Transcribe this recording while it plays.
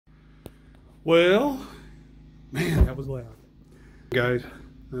Well, man, that was loud. Guys,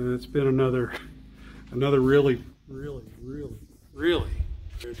 it's been another really good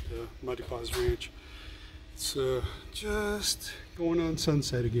Muddy Paws Ranch. It's just going on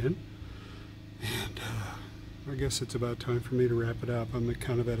sunset again, and I guess it's about time for me to wrap it up. I'm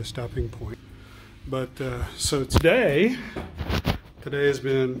kind of at a stopping point. But so today has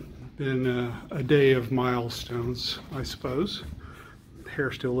been a day of milestones, I suppose.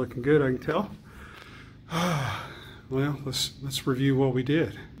 Hair's still looking good, I can tell. Well, let's review what we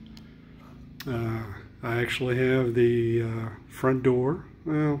did. I actually have the front door.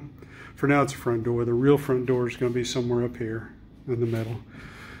 Well, for now it's a front door. The real front door is going to be somewhere up here in the middle.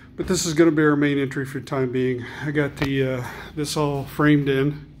 But this is going to be our main entry for the time being. I got the this all framed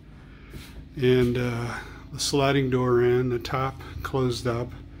in, and the sliding door in, the top closed up.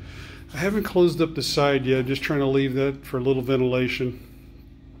 I haven't closed up the side yet, just trying to leave that for a little ventilation.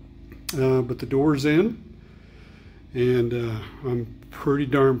 But the door's in, and I'm pretty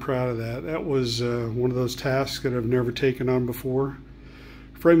darn proud of that. That was one of those tasks that I've never taken on before.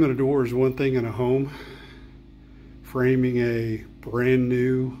 Framing a door is one thing in a home. Framing a brand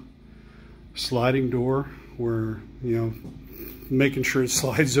new sliding door where, you know, making sure it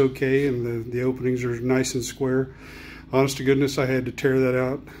slides okay and the openings are nice and square. Honest to goodness, I had to tear that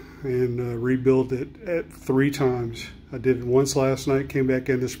out and rebuild it 3 times. I did it once last night, came back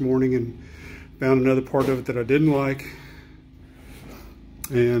in this morning and found another part of it that I didn't like.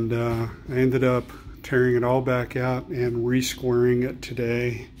 And I ended up tearing it all back out and re-squaring it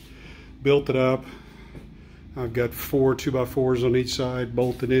today. Built it up. I've got 4 2x4s on each side,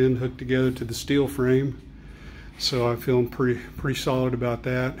 bolted in, hooked together to the steel frame. So I'm feeling pretty solid about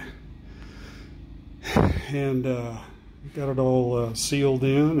that. And got it all sealed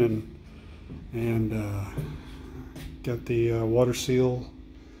in and got the water seal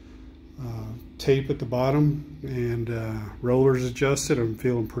tape at the bottom and rollers adjusted. I'm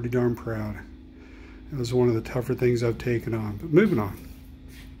feeling pretty darn proud. It was one of the tougher things I've taken on. But moving on.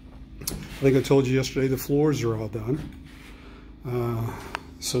 I think I told you yesterday the floors are all done.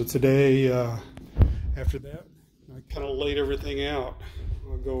 So today, after that, I kind of laid everything out.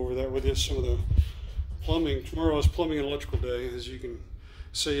 I'll go over that with you. Some of the plumbing. Tomorrow is plumbing and electrical day. As you can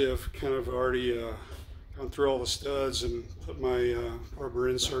see, I've kind of already gone through all the studs and put my rubber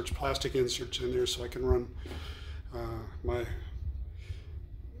inserts, plastic inserts in there so I can run my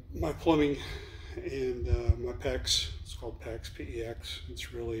plumbing and my PEX. It's called PEX, P-E-X.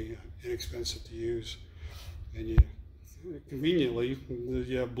 It's really inexpensive to use. And you conveniently,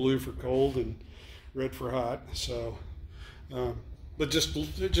 you have blue for cold and red for hot. So, but just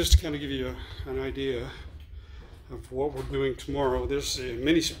to kind of give you an idea of what we're doing tomorrow. This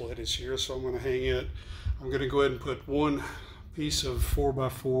mini split is here, so I'm going to hang it. I'm going to go ahead and put one piece of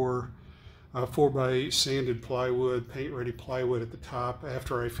 4x4, 4x8 sanded plywood, paint ready plywood at the top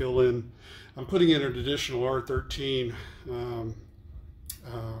after I fill in. I'm putting in an additional R13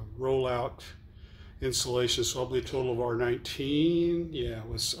 rollout insulation, so I'll be a total of R19. Yeah, it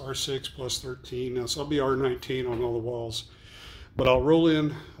was R6 plus 13 now, so I'll be R19 on all the walls. But I'll roll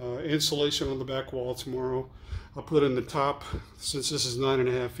in insulation on the back wall tomorrow. I'll put in the top, since this is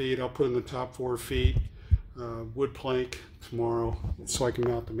 9.5 feet, I'll put in the top 4 feet wood plank tomorrow so I can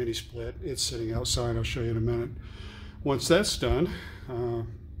mount the mini split. It's sitting outside. I'll show you in a minute. Once that's done,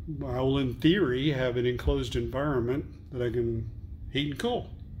 I'll in theory have an enclosed environment that I can heat and cool.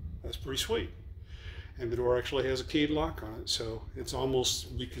 That's pretty sweet. And the door actually has a keyed lock on it, so it's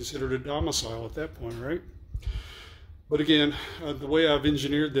almost be considered a domicile at that point, right? But again, the way I've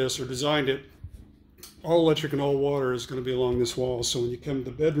engineered this or designed it, all electric and all water is going to be along this wall. So when you come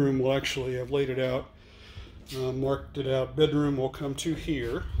to the bedroom, we'll actually, I've laid it out, marked it out. Bedroom will come to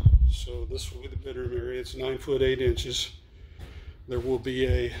here. So this will be the bedroom area. It's 9 foot 8 inches. There will be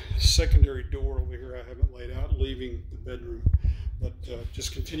a secondary door over here I haven't laid out, leaving the bedroom. But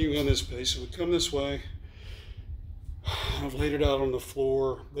just continuing on this base, so we come this way. I've laid it out on the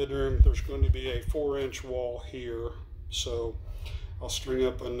floor. Bedroom, there's going to be a 4-inch wall here. So I'll string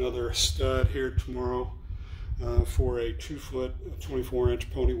up another stud here tomorrow for a 2 foot,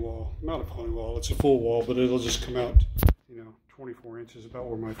 24-inch pony wall. Not a pony wall, it's a full wall, but it'll just come out, you know, 24 inches, about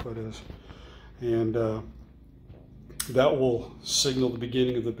where my foot is. And that will signal the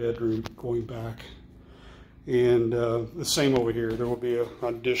beginning of the bedroom going back. And the same over here. There will be an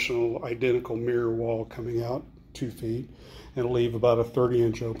additional identical mirror wall coming out 2 feet. It'll leave about a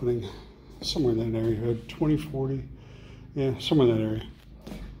 30-inch opening, somewhere in that area, 20, 40. Yeah, somewhere in that area.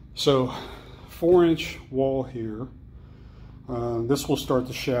 So 4-inch wall here. This will start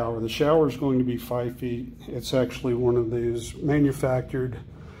the shower. The shower is going to be 5 feet. It's actually one of these manufactured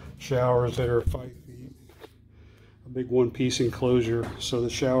showers that are 5 feet, a big one-piece enclosure, so the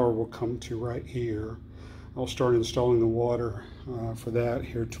shower will come to right here. I'll start installing the water for that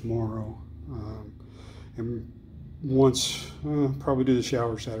here tomorrow, and once probably do the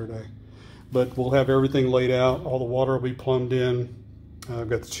shower Saturday. But we'll have everything laid out. All the water will be plumbed in. I've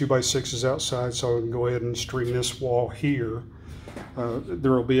got the 2x6s outside, so I can go ahead and string this wall here.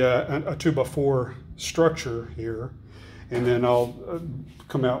 There will be a 2x4 structure here, and then I'll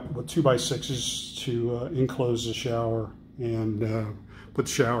come out with 2x6s to enclose the shower and put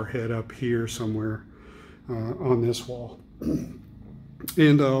the shower head up here somewhere on this wall.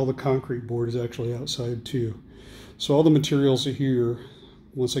 And all the concrete board is actually outside too. So all the materials are here.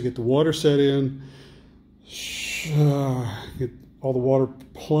 Once I get the water set in, get all the water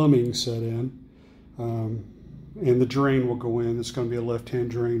plumbing set in, and the drain will go in. It's going to be a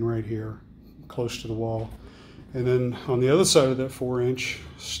left-hand drain right here, close to the wall. And then on the other side of that 4-inch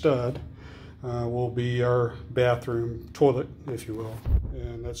stud will be our bathroom toilet, if you will.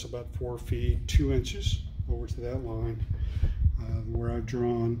 And that's about 4 feet 2 inches over to that line where I've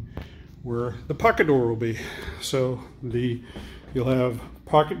drawn where the pocket door will be. So you'll have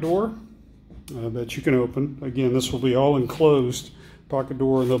pocket door that you can open. Again, this will be all enclosed pocket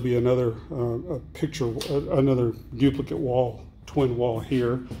door, and there'll be another another duplicate wall, twin wall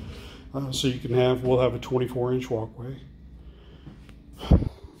here. So we'll have a 24-inch walkway.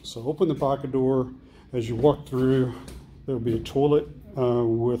 So open the pocket door. As you walk through, there'll be a toilet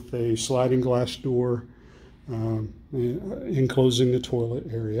with a sliding glass door enclosing the toilet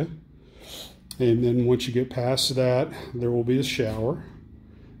area. And then once you get past that, there will be a shower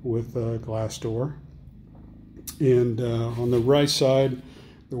with a glass door. And on the right side,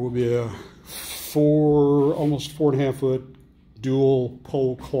 there will be a almost 4.5 foot dual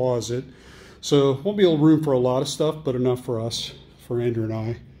pole closet. So won't be a room for a lot of stuff, but enough for us, for Andrew and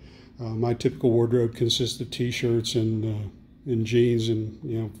I. My typical wardrobe consists of t-shirts and jeans,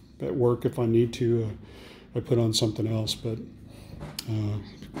 and at work if I need to, I put on something else. But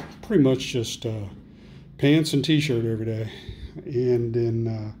pretty much just pants and t-shirt every day. And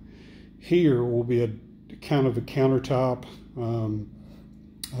then here will be a kind of a countertop,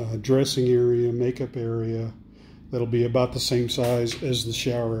 dressing area, makeup area that'll be about the same size as the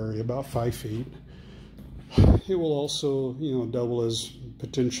shower area, about 5 feet. It will also, double as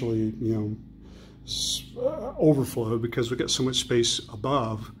potentially, overflow, because we got so much space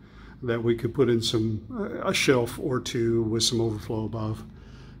above that we could put in a shelf or two with some overflow above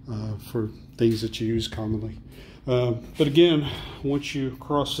for things that you use commonly. But again, once you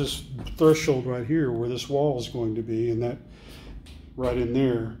cross this threshold right here where this wall is going to be, and that right in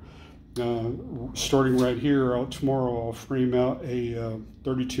there, starting right here, tomorrow I'll frame out a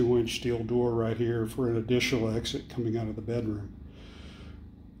 32-inch steel door right here for an additional exit coming out of the bedroom.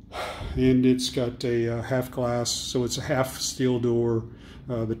 And it's got a half glass, so it's a half steel door.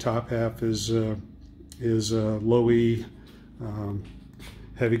 The top half is low E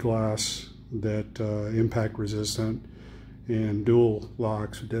heavy glass that impact resistant, and dual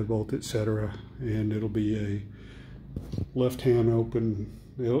locks, deadbolt, etc. And it'll be a left hand open.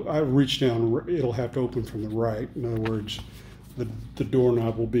 I reach down, it'll have to open from the right. In other words, the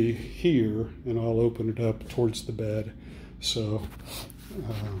doorknob will be here, and I'll open it up towards the bed. So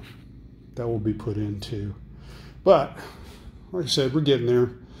that will be put in too. But like I said, we're getting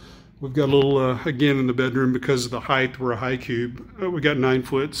there. We've got a little, again, in the bedroom, because of the height, we're a high cube. We've got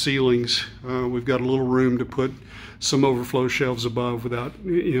 9-foot ceilings. We've got a little room to put some overflow shelves above without,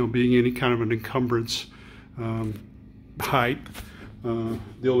 being any kind of an encumbrance. Height.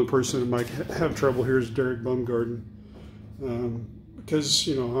 The only person that might have trouble here is Derek Bumgarden, because,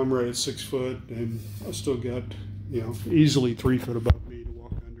 I'm right at 6 foot, and I still got, easily 3 foot above me to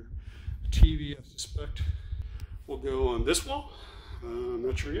walk under. The TV, I suspect, will go on this wall. I'm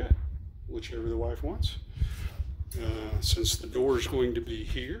not sure yet, whichever the wife wants. Since the door is going to be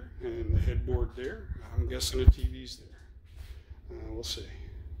here and the headboard there, I'm guessing the TV's there. We'll see.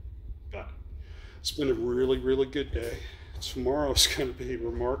 But it's been a really, really good day. Tomorrow's going to be a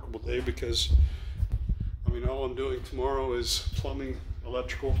remarkable day, because, all I'm doing tomorrow is plumbing,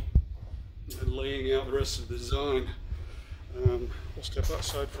 electrical, and laying out the rest of the design. We'll step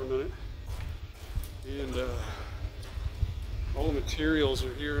outside for a minute. And all the materials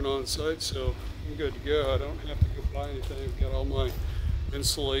are here and on site, so I'm good to go. I don't have to go buy anything. I've got all my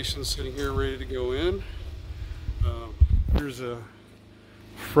insulation sitting here ready to go in. Here's a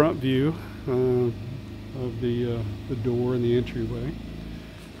front view of the door and the entryway.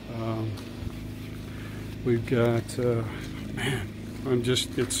 We've got,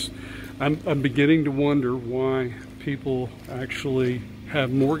 I'm beginning to wonder why people actually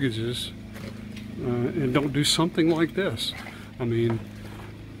have mortgages and don't do something like this. I mean,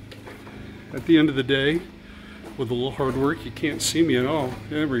 at the end of the day, with a little hard work, you can't see me at all.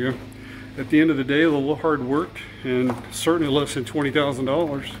 There we go. At the end of the day, with a little hard work, and certainly less than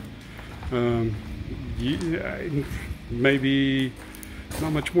 $20,000, maybe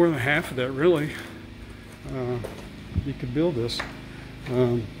not much more than half of that, really. You could build this.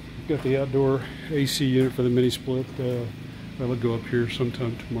 We've got the outdoor AC unit for the mini split. That'll go up here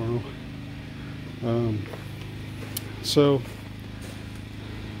sometime tomorrow. So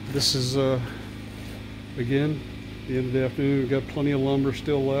this is again the end of the afternoon. We've got plenty of lumber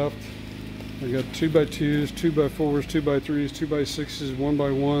still left. I got 2x2s, 2x4s, 2x3s, 2x6s,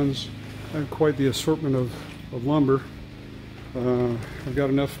 1x1s. I have quite the assortment of lumber. I've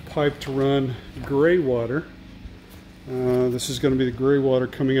got enough pipe to run gray water. This is going to be the gray water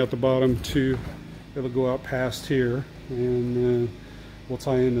coming out the bottom to, it'll go out past here, and we'll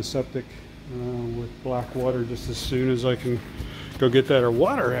tie in the septic with black water just as soon as I can go get that. Our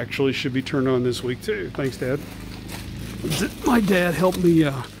water actually should be turned on this week too. Thanks, Dad. My dad helped me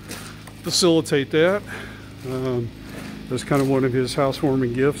facilitate that. That's kind of one of his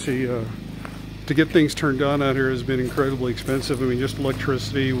housewarming gifts. He to get things turned on out here has been incredibly expensive. I mean, just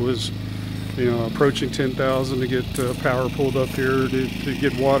electricity was, you know, approaching $10,000 to get power pulled up here. To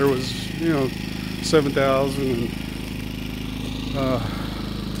get water was, you know, $7,000,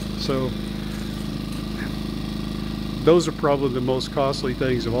 and so those are probably the most costly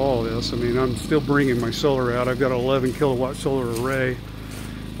things of all of this. I mean, I'm still bringing my solar out. I've got an 11 kilowatt solar array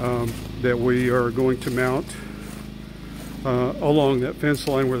that we are going to mount along that fence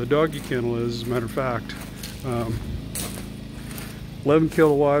line where the doggy kennel is, as a matter of fact. 11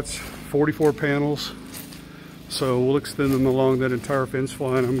 kilowatts, 44 panels, so we'll extend them along that entire fence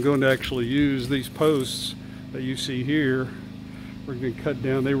line. I'm going to actually use these posts that you see here. We're going to cut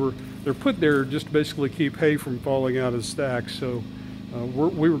down. They're put there just to basically keep hay from falling out of the stacks, so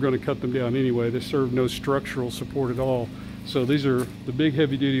we were going to cut them down anyway. They serve no structural support at all. So these are the big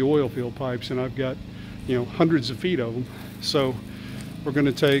heavy-duty oil field pipes, and I've got, you know, hundreds of feet of them. So we're going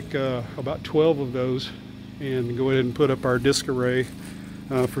to take about 12 of those and go ahead and put up our disc array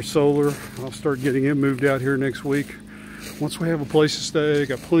for solar. I'll start getting it moved out here next week. Once we have a place to stay, I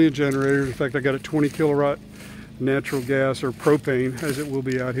got plenty of generators. In fact, I got a 20 kilowatt natural gas, or propane as it will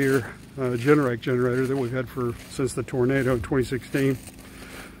be out here, Generac generator that we've had since the tornado in 2016.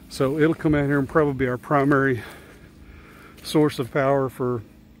 So it'll come out here and probably be our primary source of power for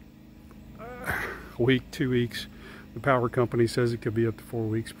a week, 2 weeks. The power company says it could be up to 4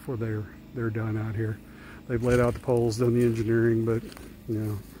 weeks before they're done out here. They've laid out the poles, done the engineering, but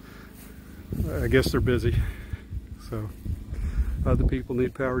you know, I guess they're busy. So other people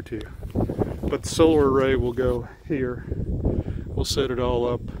need power too. But the solar array will go here. We'll set it all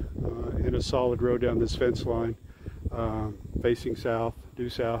up in a solid row down this fence line, facing south, due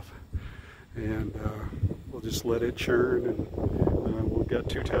south, and we'll just let it churn. And we've got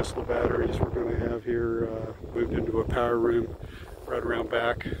 2 Tesla batteries we're going to have here moved into a power room right around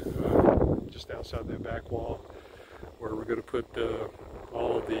back, just outside that back wall, where we're going to put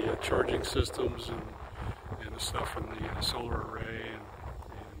all of the charging systems and the stuff from the solar array and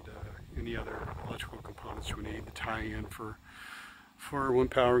any other electrical components we need to tie in for when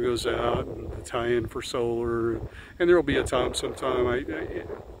power goes out, and the tie-in for solar. And there will be a time sometime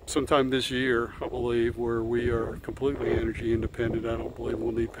this year, I believe, where we are completely energy independent. I don't believe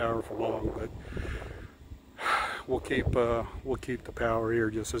we'll need power for long, but we'll keep the power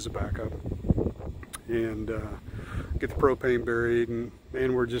here just as a backup, and get the propane buried, and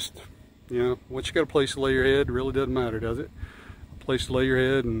we're just, you know, once you got a place to lay your head, it really doesn't matter, does it? A place to lay your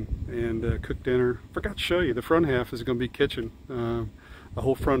head and cook dinner. Forgot to show you, the front half is going to be kitchen. The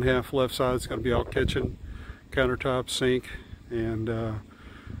whole front half, left side, is going to be all kitchen, countertop, sink, and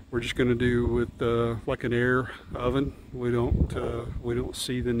we're just going to do with like an air oven. We don't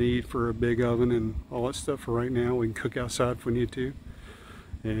see the need for a big oven and all that stuff for right now. We can cook outside if we need to,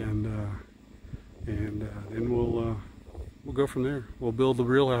 and then we'll go from there. We'll build the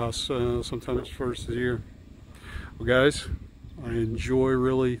real house sometime this first of the year. Well, guys, I enjoy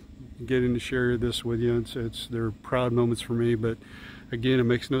really getting to share this with you. They're proud moments for me, but again, it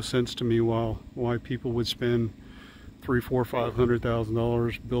makes no sense to me why people would spend $300,000, $400,000,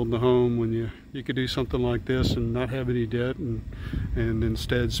 $500,000 building a home when you could do something like this and not have any debt, and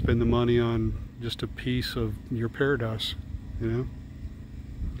instead spend the money on just a piece of your paradise. You know,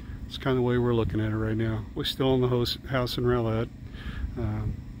 it's kind of the way we're looking at it right now. We still own the house in Rowlett,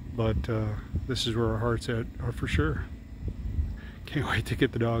 but this is where our heart's at, for sure. Can't wait to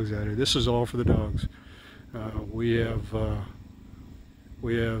get the dogs out here. This is all for the dogs. We have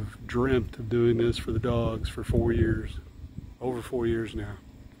We have dreamt of doing this for the dogs for 4 years, over 4 years now.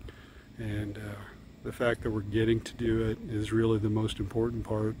 And the fact that we're getting to do it is really the most important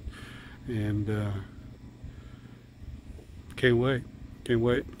part. And can't wait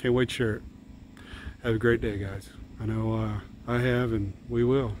to share it. Have a great day, guys. I know I have, and we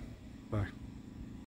will. Bye.